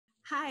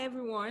Hi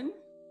everyone.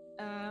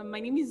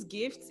 My name is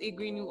Gift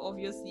Egrinu.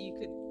 Obviously,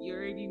 you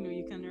already know.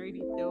 You can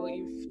already tell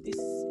if this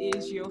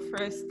is your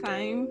first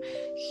time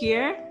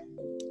here.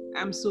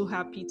 I'm so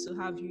happy to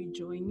have you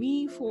join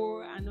me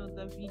for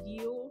another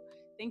video.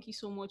 Thank you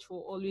so much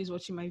for always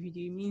watching my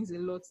video. It means a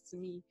lot to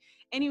me.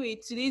 Anyway,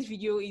 today's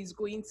video is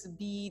going to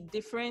be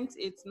different.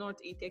 It's not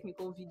a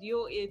technical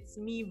video. It's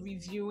me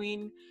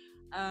reviewing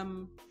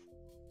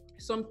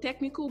some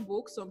technical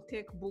books, some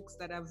tech books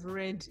that I've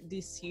read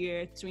this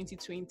year,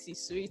 2020.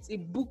 So it's a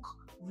book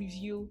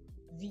review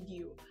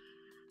video.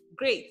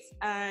 Great.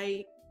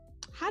 I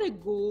had a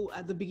goal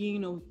at the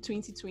beginning of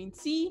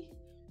 2020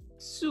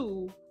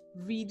 to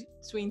read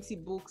 20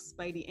 books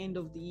by the end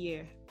of the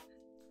year.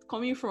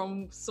 Coming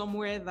from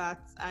somewhere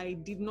that I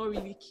did not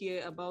really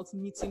care about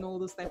meeting all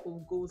those type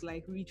of goals,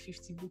 like read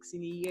 50 books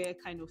in a year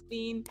kind of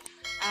thing,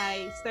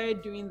 I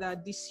started doing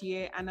that this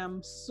year, and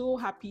I'm so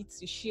happy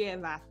to share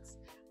that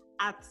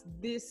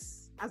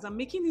as I'm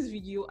making this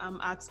video, I'm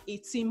at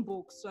 18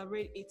 books. So I've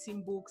read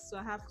 18 books. So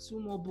I have 2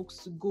 more books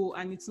to go,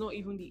 and it's not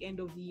even the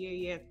end of the year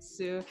yet.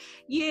 So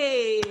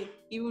yay!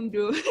 Even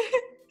though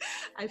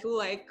I feel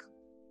like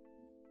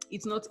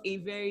it's not a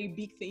very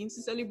big thing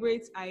to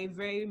celebrate, I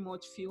very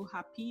much feel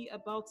happy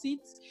about it.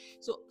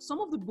 So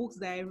some of the books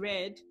that I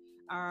read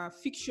are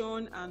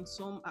fiction, and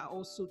some are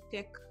also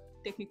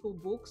technical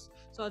books.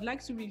 So I'd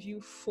like to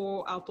review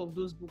 4 out of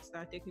those books that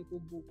are technical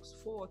books.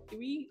 4 or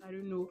 3, I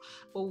don't know,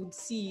 but we'll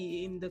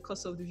see in the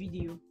course of the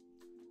video.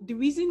 The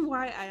reason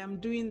why I am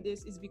doing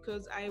this is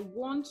because I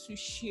want to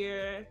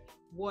share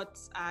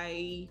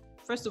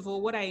first of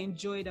all, what I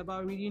enjoyed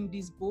about reading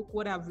this book,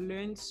 what I've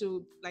learned.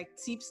 So like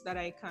tips that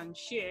I can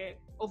share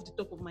off the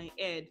top of my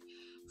head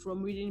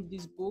from reading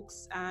these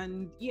books.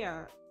 And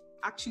yeah,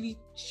 actually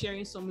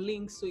sharing some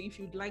links. So if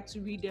you'd like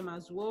to read them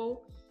as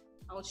well,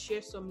 I'll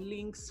share some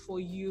links for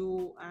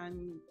you,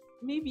 and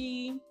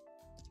maybe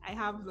I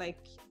have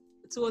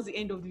towards the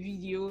end of the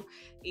video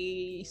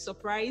a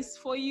surprise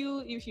for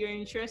you if you're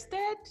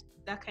interested,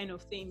 that kind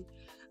of thing.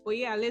 But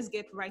yeah, let's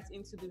get right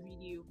into the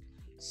video.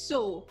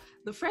 So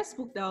the first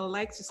book that I would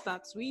like to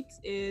start with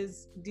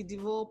is The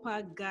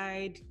Developer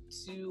Guide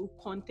to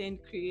Content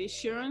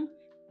Creation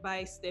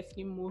by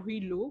Stephanie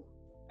Morillo.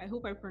 I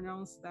hope I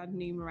pronounced that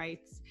name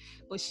right,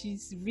 but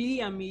she's really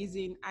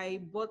amazing.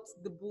 I bought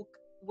the book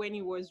when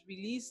it was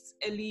released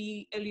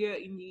earlier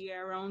in the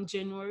year, around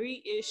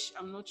January-ish.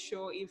 I'm not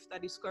sure if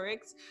that is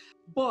correct,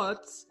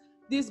 but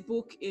this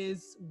book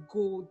is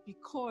gold,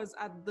 because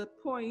at the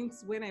point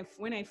when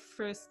I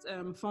first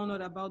found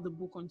out about the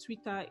book on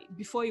Twitter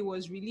before it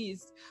was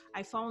released,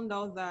 I found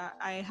out that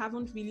I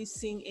haven't really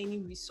seen any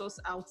resource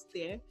out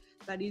there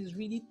that is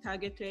really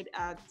targeted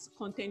at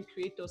content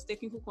creators,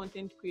 technical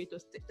content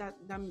creators. That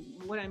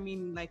what I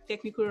mean, like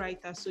technical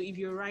writers. So if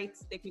you write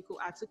technical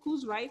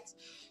articles, right?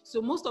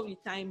 So most of the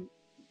time,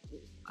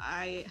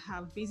 I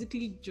have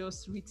basically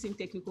just written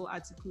technical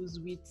articles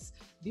with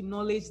the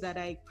knowledge that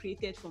I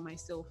created for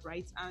myself,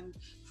 right? And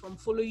from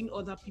following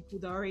other people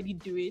that already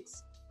do it,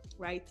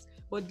 right?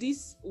 But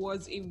this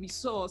was a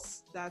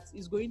resource that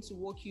is going to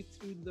walk you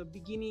through the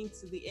beginning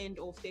to the end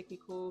of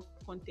technical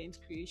content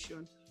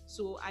creation.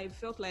 So I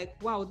felt like,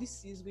 wow,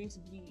 this is going to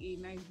be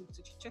a nice book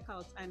to check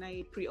out, and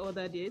I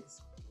pre-ordered it.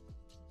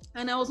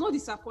 And I was not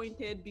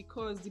disappointed,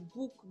 because the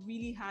book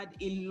really had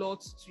a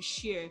lot to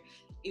share,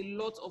 a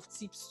lot of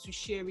tips to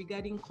share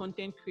regarding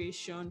content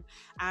creation.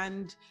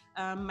 And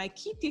my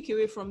key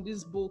takeaway from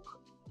this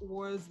book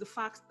was the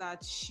fact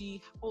that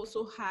she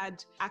also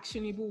had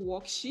actionable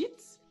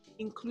worksheets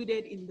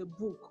included in the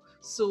book.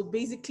 So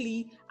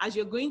basically, as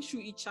you're going through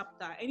each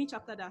chapter, any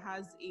chapter that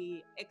has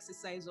a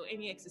exercise or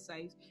any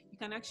exercise, you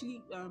can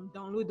actually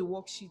download the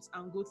worksheets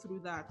and go through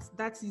that.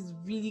 That is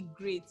really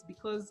great,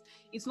 because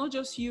it's not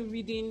just you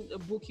reading a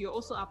book, you're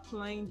also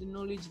applying the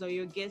knowledge that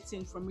you're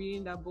getting from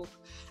reading that book.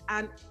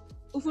 And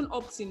even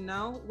up till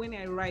now, when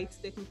I write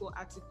technical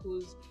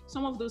articles,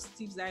 some of those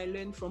tips that I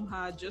learned from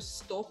her just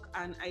stuck,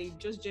 and I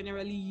just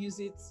generally use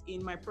it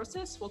in my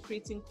process for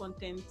creating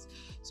content.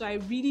 So I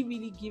really,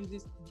 really give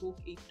this book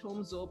a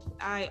thumbs up.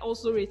 I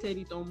also rated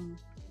it on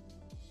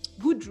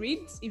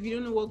Goodreads. If you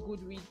don't know what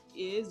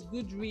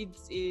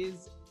Goodreads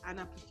is an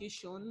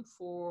application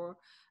for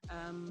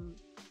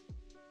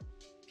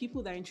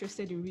people that are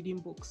interested in reading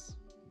books.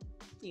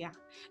 Yeah,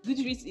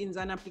 Goodreads is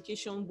an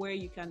application where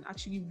you can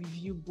actually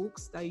review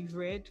books that you've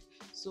read.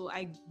 So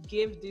I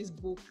gave this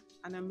book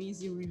an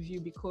amazing review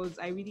because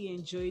I really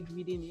enjoyed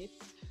reading it.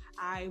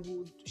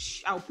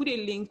 I'll put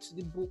a link to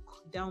the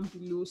book down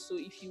below. So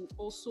if you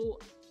also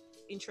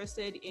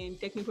interested in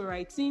technical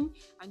writing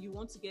and you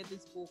want to get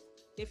this book,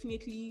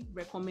 definitely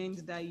recommend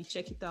that you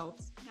check it out.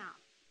 Now,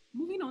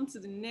 moving on to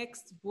the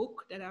next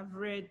book that I've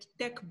read,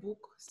 tech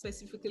book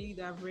specifically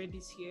that I've read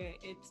this year.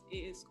 It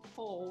is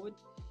called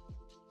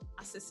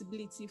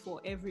Accessibility for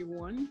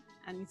Everyone,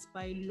 and it's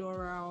by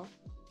Laura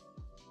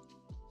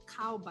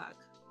Kalbach.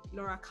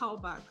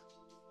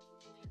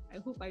 I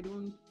hope I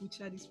don't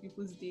butcher these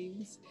people's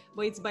names,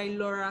 but it's by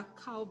Laura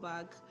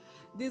Kalbach.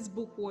 This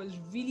book was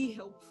really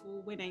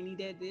helpful when I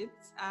needed it.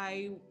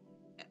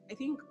 I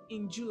think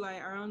in July,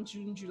 around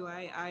June,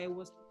 July, I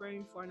was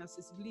preparing for an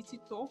accessibility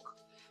talk,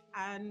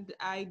 and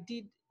I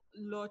did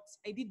lots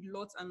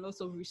and lots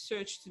of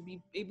research to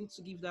be able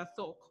to give that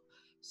talk.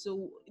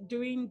 So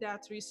during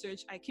that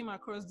research, I came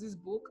across this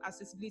book,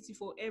 Accessibility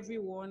for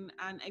Everyone,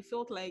 and I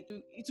felt like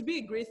it would be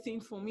a great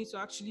thing for me to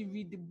actually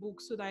read the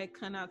book so that I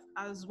can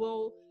as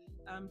well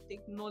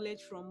take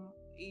knowledge from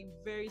a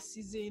very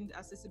seasoned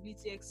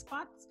accessibility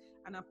expert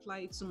and apply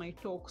it to my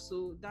talk.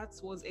 So that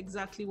was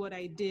exactly what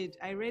I did.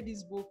 I read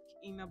this book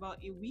in about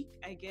a week,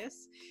 I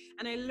guess,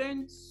 and I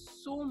learned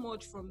so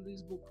much from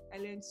this book. I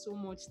learned so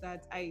much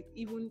that I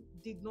even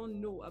did not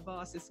know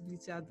about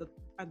accessibility at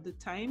the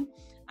time,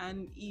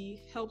 and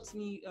it helped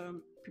me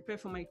prepare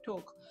for my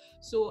talk.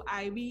 So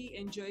I really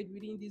enjoyed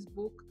reading this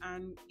book,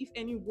 and if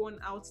anyone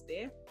out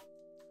there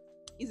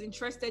is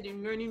interested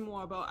in learning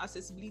more about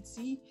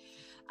accessibility,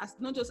 as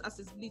not just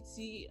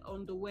accessibility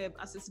on the web,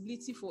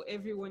 accessibility for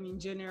everyone in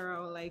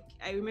general. Like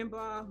I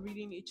remember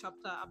reading a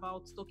chapter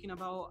about talking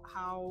about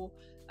how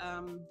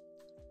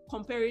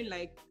comparing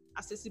like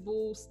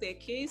accessible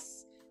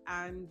staircase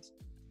and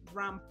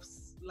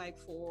ramps, like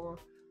for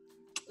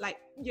like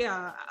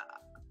yeah.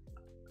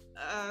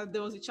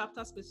 There was a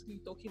chapter specifically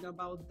talking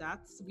about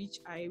that, which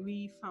I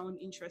really found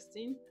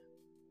interesting.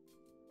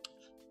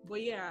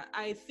 But yeah,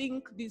 I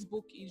think this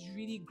book is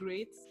really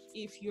great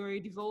if you're a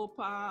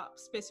developer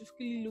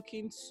specifically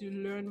looking to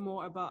learn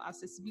more about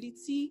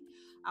accessibility.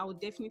 I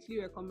would definitely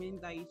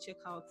recommend that you check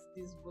out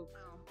this book.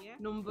 Yeah.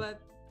 Number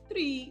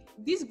 3,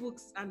 these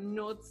books are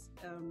not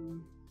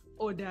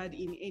ordered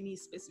in any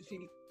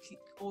specific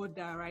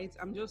order, right?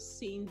 I'm just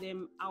saying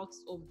them out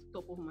of the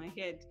top of my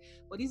head.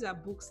 But these are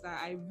books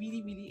that I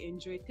really, really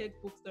enjoyed, tech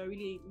books that I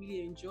really,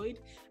 really enjoyed.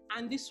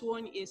 And this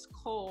one is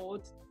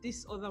called,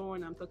 this other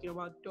one I'm talking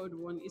about, third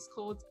one, is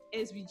called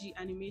SVG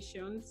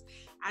Animations.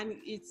 And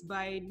it's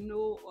by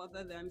no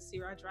other than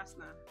Sarah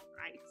Drasner,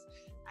 right?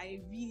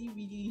 I really,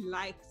 really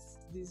liked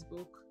this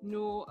book.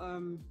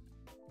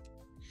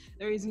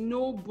 There is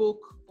no book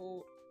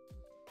or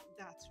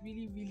that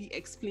really, really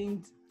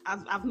explained.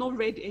 I've not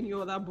read any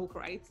other book,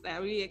 right,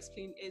 that really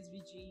explained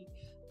SVG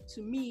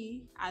to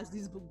me as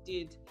this book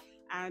did.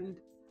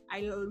 And I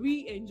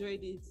really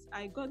enjoyed it.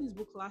 I got this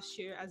book last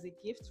year as a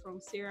gift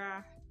from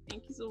Sarah.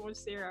 Thank you so much,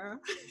 Sarah.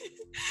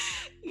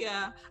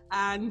 Yeah.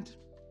 And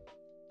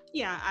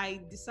yeah,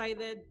 I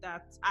decided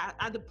that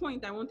at the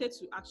point I wanted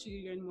to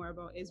actually learn more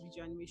about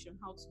SVG animation,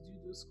 how to do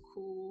those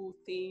cool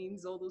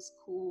things, all those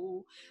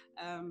cool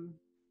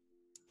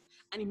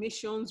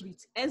animations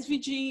with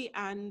SVG,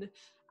 and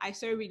I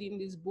started reading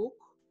this book.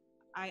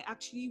 I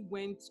actually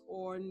went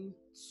on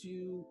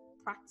to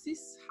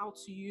practice how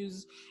to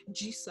use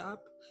GSAP.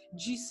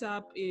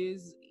 GSAP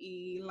is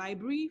a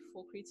library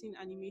for creating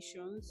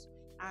animations,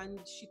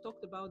 and she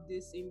talked about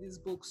this in this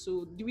book.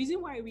 So the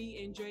reason why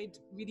we enjoyed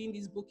reading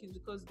this book is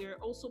because there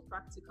are also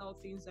practical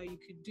things that you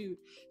could do.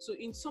 So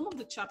in some of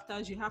the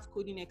chapters, you have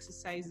coding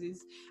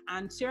exercises,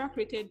 and Sarah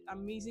created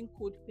amazing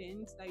code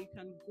pens that you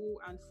can go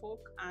and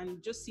fork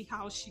and just see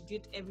how she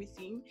did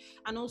everything,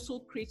 and also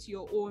create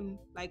your own,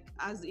 like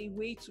as a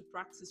way to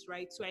practice,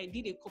 right? So I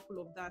did a couple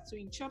of that. So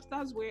in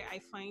chapters where I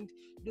find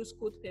those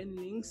code pen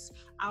links,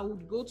 I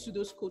would go to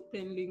those code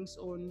pen links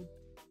on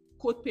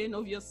CodePen,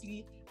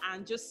 obviously,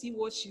 and just see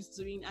what she's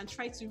doing and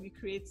try to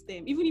recreate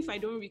them. Even if I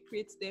don't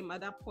recreate them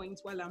at that point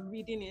while I'm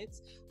reading it,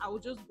 I will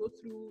just go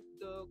through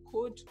the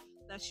code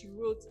that she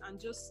wrote and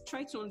just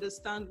try to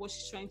understand what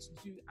she's trying to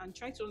do and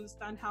try to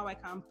understand how I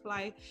can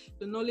apply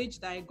the knowledge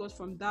that I got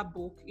from that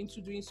book into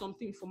doing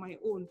something for my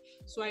own.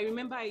 So I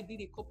remember I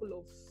did a couple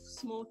of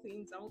small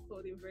things. I won't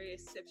call them very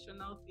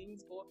exceptional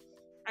things, but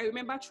I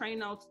remember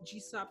trying out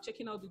GSAP,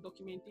 checking out the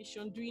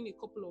documentation, doing a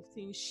couple of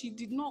things. She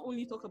did not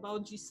only talk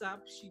about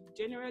GSAP, she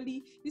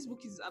generally, this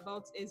book is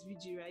about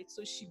SVG, right?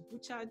 So she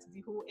butchered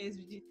the whole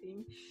SVG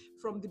thing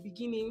from the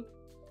beginning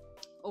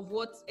of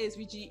what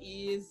SVG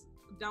is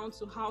down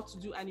to how to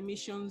do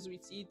animations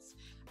with it.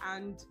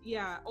 And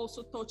yeah,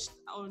 also touched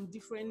on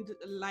different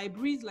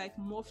libraries like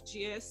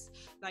Morph.js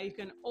that you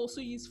can also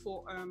use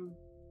for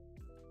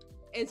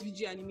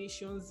SVG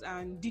animations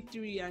and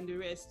D3 and the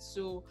rest.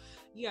 So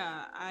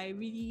yeah, I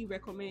really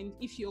recommend,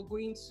 if you're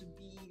going to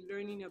be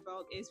learning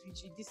about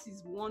SVG, this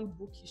is one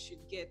book you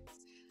should get.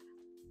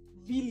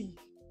 Really,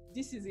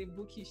 this is a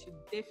book you should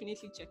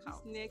definitely check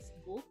out. This next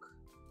book,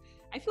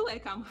 I feel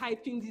like I'm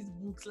hyping these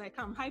books,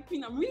 I'm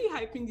really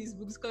hyping these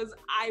books because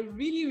I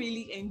really,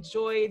 really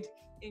enjoyed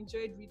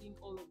reading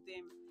all of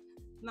them.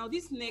 Now,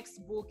 this next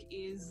book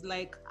is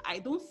like, I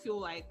don't feel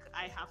like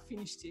I have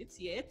finished it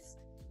yet.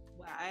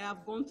 I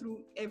have gone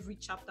through every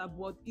chapter,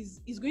 but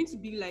it's going to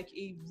be like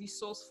a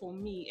resource for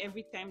me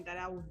every time that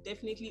I will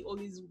definitely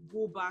always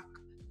go back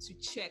to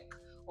check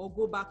or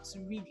go back to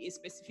read a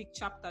specific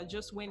chapter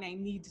just when I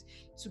need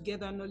to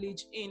gather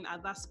knowledge in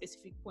at that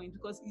specific point,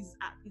 because it's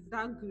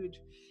that good.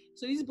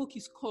 So this book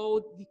is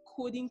called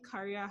Decoding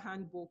Career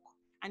Handbook,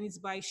 and it's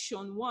by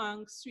Sean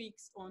Wang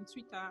Swix on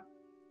Twitter.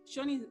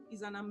 Sean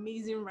is an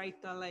amazing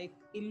writer. Like,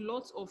 a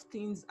lot of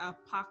things are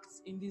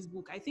packed in this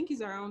book. I think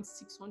it's around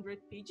 600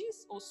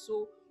 pages or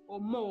so or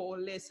more or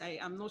less. I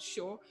am not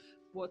sure,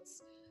 but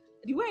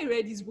the way I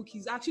read this book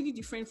is actually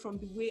different from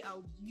the way I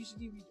would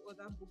usually read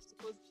other books,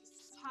 because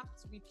it's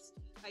packed with,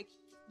 like,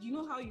 you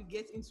know how you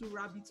get into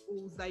rabbit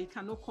holes that you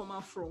cannot come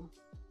out from.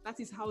 That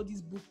is how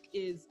this book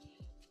is.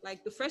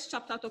 Like the first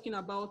chapter talking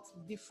about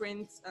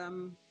different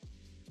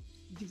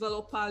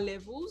developer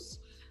levels,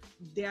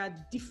 there are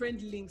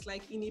different links.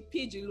 Like in a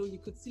page alone, you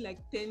could see like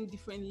 10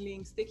 different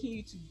links taking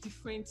you to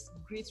different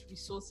great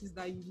resources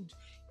that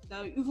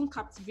even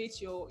captivate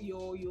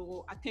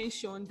your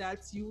attention, that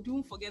you would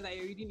even forget that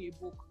you're reading a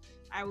book.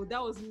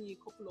 That was me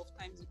a couple of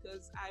times,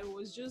 because I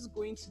was just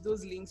going to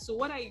those links. So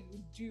what I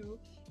would do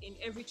in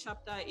every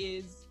chapter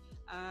is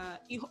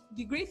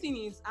the great thing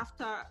is,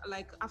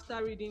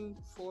 after reading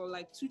for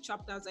like 2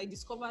 chapters, I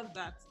discovered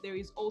that there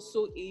is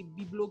also a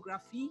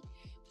bibliography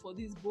for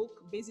this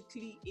book,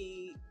 basically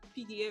a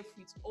PDF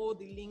with all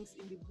the links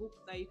in the book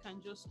that you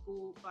can just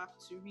go back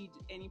to read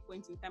any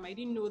point in time. I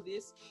didn't know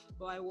this,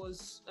 but I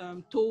was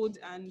told,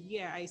 and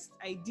yeah,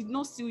 I did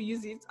not still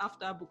use it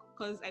after a book,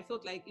 because I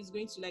felt like it's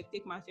going to like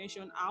take my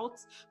attention out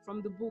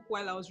from the book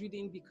while I was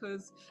reading,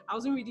 because I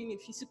wasn't reading a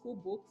physical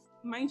book.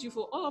 Mind you,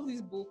 for all of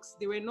these books,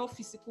 they were not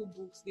physical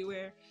books, they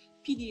were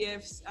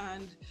PDFs,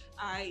 and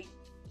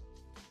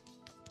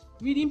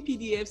reading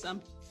PDFs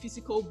and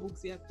physical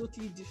books, they are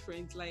totally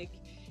different. Like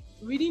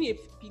reading a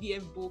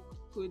PDF book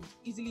could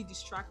easily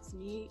distract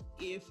me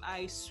if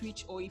I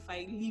switch or if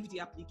I leave the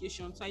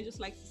application. So I just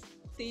like to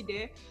stay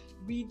there,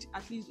 read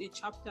at least a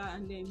chapter,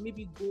 and then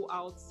maybe go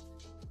out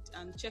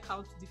and check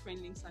out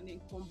different links and then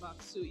come back.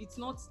 So it's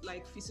not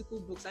like physical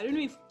books. I don't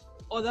know if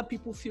other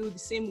people feel the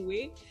same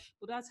way,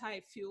 but that's how I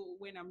feel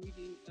when I'm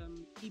reading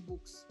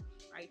ebooks,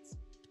 right?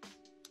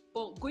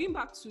 But going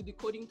back to the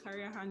Decoding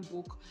Career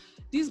Handbook,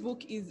 this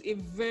book is a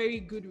very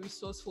good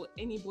resource for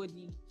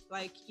anybody.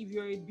 Like if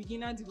you're a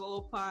beginner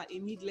developer, a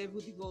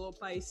mid-level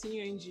developer, a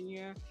senior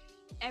engineer,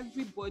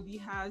 everybody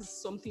has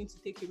something to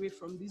take away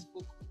from this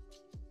book.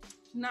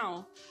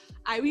 Now,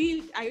 I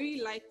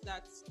really like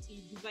that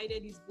he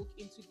divided his book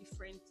into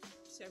different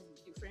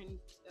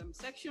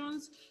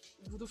sections.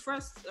 The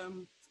first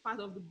part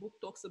of the book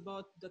talks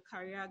about the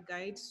career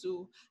guide,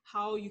 so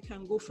how you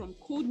can go from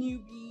code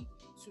newbie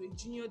to a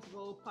junior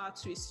developer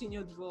to a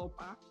senior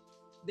developer.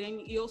 Then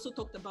he also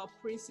talked about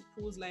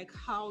principles like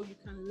how you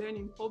can learn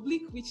in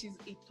public, which is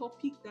a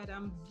topic that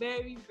I'm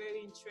very,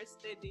 very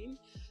interested in.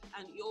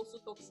 And he also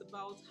talks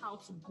about how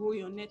to grow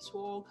your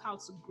network, how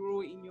to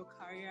grow in your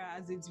career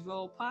as a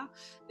developer.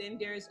 Then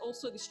there is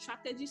also the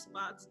strategies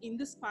part. In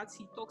this part,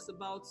 he talks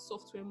about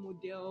software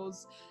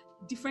models,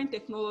 different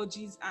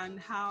technologies, and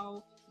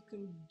how you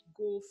can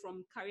go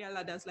from career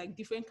ladders, like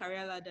different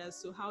career ladders.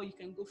 So how you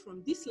can go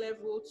from this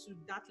level to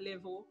that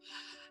level,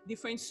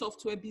 different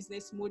software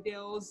business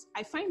models.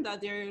 I find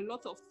that there are a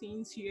lot of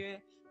things here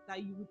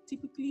that you would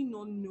typically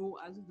not know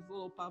as a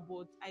developer,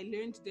 but I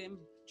learned them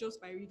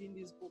just by reading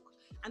this book.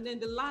 And then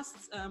the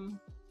last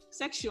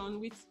section,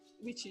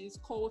 which is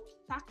called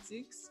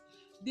tactics,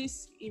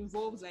 this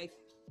involves like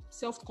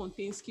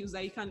self-contained skills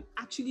that you can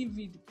actually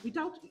read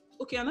without.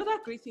 Okay, another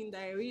great thing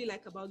that I really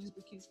like about this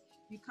book is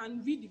you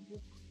can read the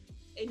book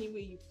any way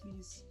you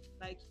please.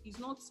 Like it's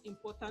not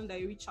important that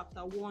you read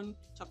chapter 1,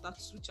 chapter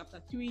 2,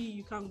 chapter 3.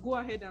 You can go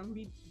ahead and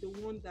read the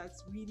one that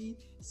really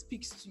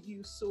speaks to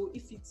you. So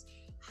if it's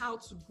how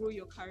to grow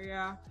your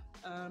career,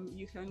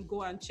 you can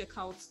go and check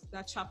out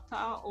that chapter.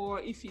 Or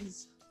if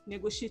it's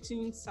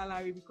negotiating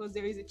salary, because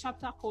there is a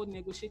chapter called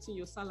negotiating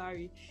your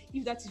salary.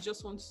 If that is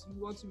just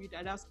you want to read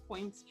at that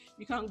point,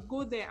 you can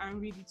go there and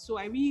read it. So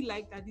I really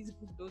like that this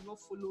book does not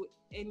follow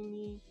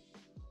any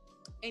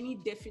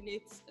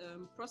definite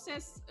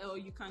process, or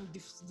you can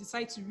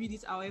decide to read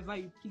it however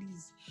you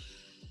please.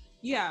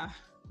 Yeah,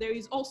 there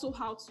is also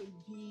how to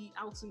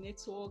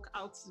network,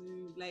 how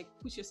to like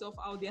push yourself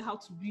out there, how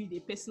to build a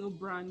personal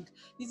brand.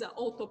 These are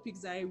all topics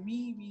that I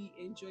really, really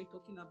enjoy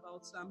talking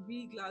about. So I'm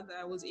really glad that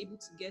I was able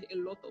to get a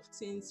lot of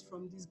things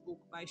from this book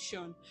by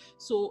Sean.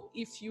 So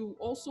if you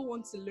also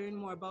want to learn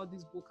more about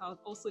this book, I'll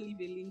also leave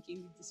a link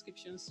in the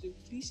description, so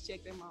please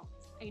check them out.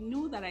 I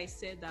know that I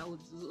said that I was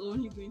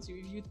only going to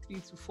review 3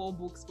 to 4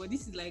 books, but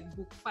this is like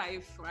book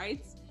 5,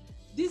 right?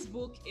 This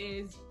book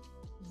is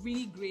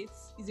really great.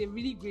 It's a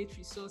really great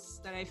resource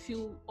that I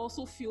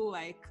also feel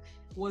like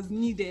was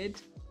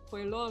needed for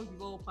a lot of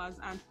developers.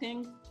 And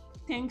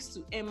thanks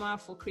to Emma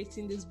for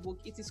creating this book.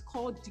 It is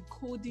called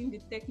Decoding the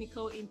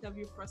Technical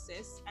Interview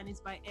Process, and it's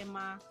by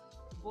Emma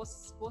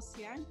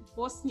Bosnian.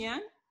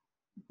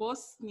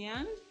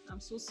 I'm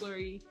so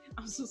sorry.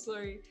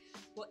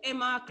 But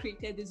Emma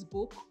created this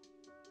book,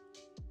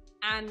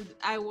 and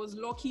I was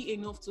lucky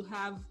enough to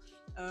have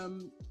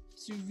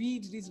to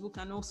read this book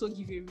and also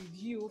give a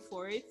review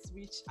for it,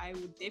 which I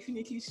would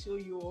definitely show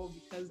you all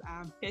because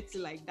I'm petty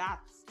like that.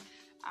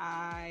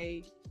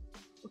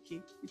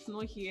 Okay, it's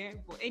not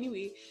here, but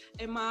anyway,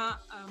 Emma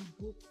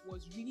book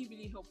was really,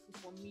 really helpful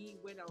for me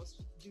when I was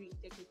doing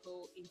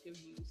technical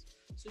interviews.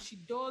 So she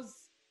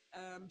does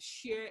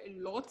share a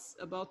lot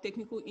about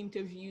technical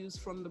interviews,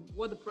 from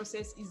what the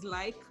process is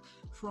like,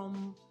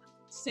 from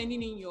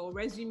sending in your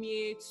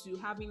resume to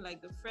having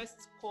like the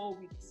first call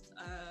with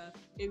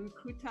a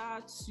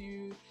recruiter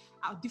to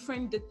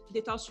different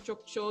data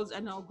structures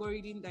and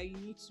algorithm that you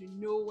need to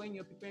know when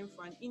you're preparing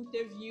for an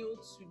interview,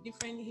 to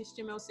different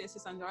HTML,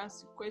 CSS, and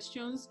JavaScript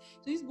questions.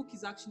 So this book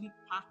is actually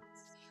packed.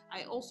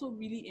 I also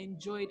really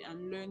enjoyed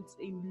and learned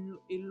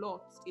a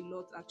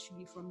lot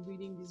actually from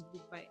reading this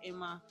book by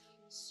Emma.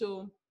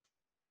 So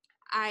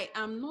I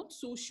am not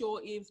so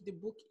sure if the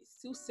book is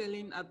still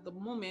selling at the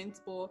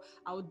moment, but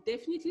I would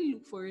definitely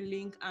look for a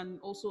link and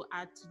also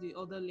add to the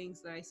other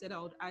links that I said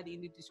I would add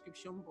in the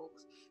description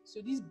box. So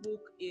this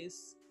book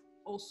is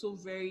also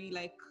very,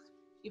 like,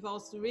 if I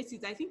was to rate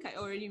it, I think I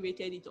already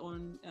rated it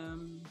on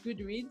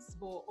Goodreads,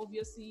 but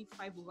obviously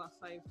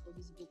 5/5 for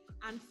this book.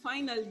 And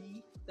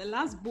finally, the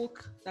last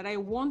book that I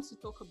want to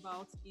talk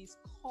about is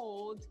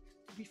called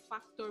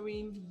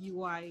Refactoring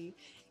UI.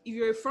 If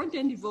you're a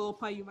front-end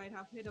developer, you might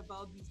have heard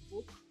about this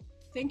book.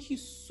 Thank you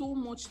so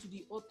much to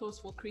the authors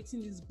for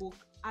creating this book,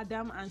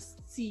 Adam and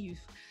Steve.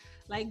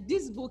 Like,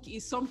 this book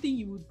is something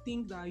you would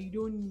think that you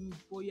don't need,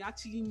 but you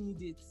actually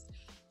need it.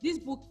 This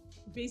book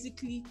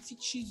basically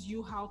teaches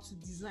you how to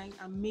design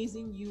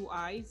amazing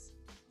UIs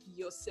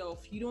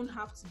yourself. You don't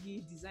have to be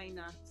a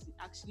designer to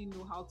actually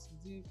know how to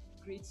do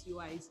great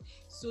UIs.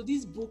 So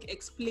this book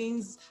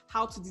explains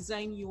how to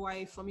design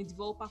UI from a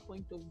developer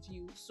point of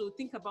view. So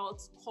think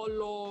about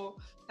color,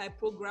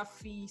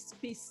 typography,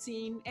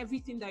 spacing,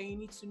 everything that you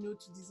need to know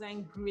to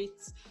design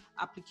great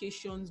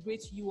applications,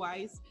 great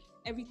UIs.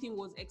 Everything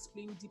was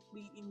explained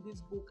deeply in this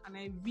book, and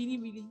I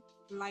really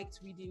liked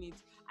reading it.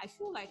 I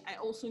feel like I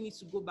also need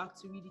to go back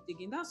to read it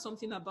again. That's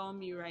something about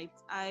me, right?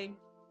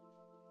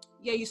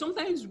 You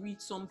sometimes read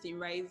something,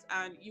 right,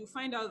 and you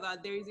find out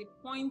that there is a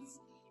point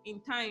in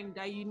time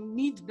that you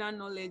need that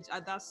knowledge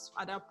at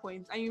that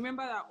point, and you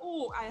remember that,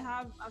 oh, I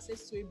have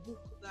access to a book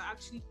that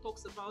actually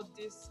talks about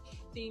this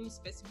thing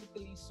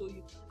specifically, so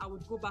I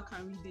would go back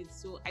and read it.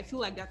 So I feel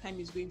like that time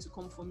is going to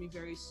come for me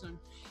very soon.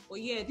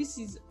 But yeah, this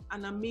is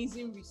an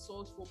amazing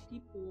resource for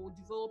people,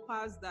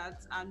 developers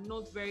that are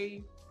not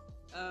very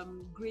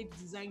great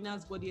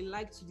designers, but they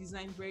like to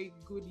design very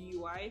good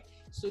UI.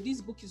 So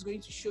this book is going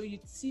to show you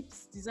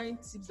design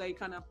tips that you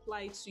can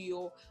apply to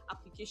your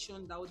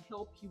application that would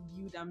help you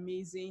build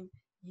amazing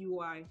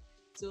UI.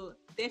 So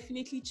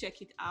definitely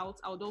check it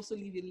out. I would also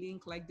leave a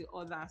link like the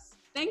others.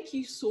 Thank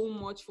you so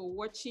much for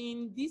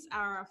watching. These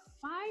are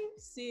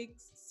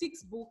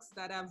six books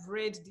that I've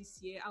read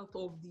this year out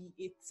of the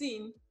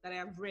 18 that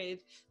I've read,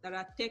 that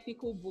are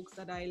technical books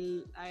that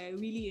I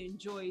really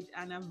enjoyed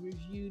and I've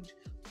reviewed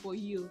for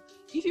you.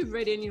 If you've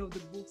read any of the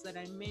books that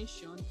I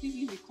mentioned, please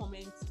leave a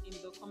comment in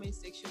the comment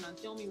section and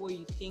tell me what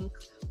you think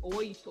or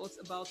what you thought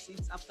about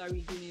it after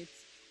reading it.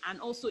 And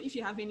also, if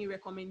you have any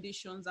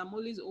recommendations, I'm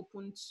always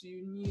open to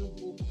new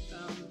book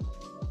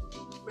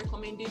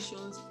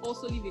recommendations.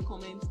 Also leave a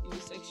comment in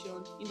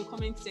the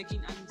comment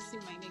section, and you'll see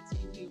my next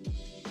video.